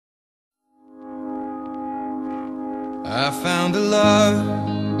I found a love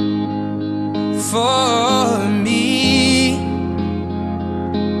for me.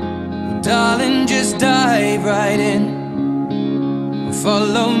 Well, darling, just dive right in,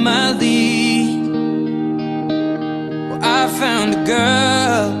 follow my lead. Well, I found a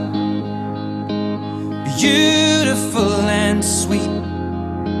girl, beautiful and sweet.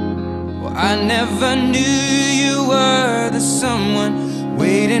 Well, I never knew you were the someone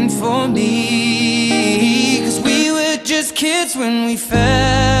waiting for me. 'Cause we were just kids when we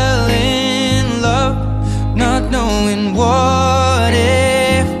fell in love, not knowing what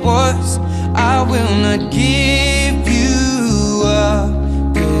it was. I will not give you up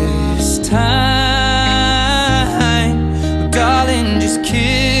this time. Darling, just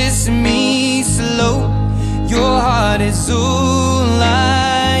kiss me slow. Your heart is all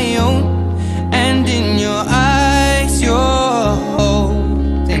I own, and in your eyes you're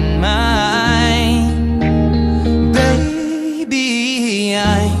holding mine. Baby,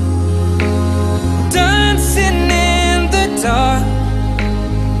 I'm dancing in the dark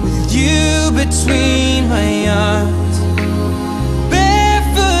with you between my arms,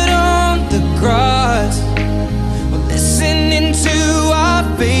 barefoot on the grass. We're listening to our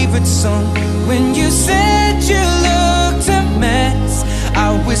favorite song. When you said you looked a mess, I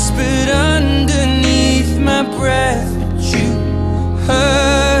whispered underneath my breath, but you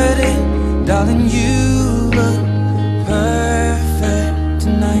heard it. Darling, you look perfect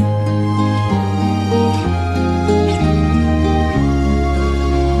tonight.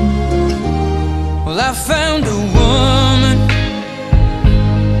 Well, I found a woman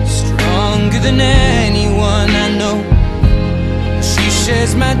stronger than anyone I know. She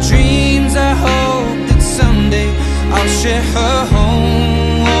shares my dreams. I hope that someday I'll share her home.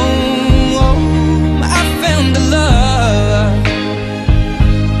 I found a love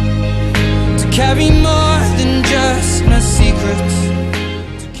to carry more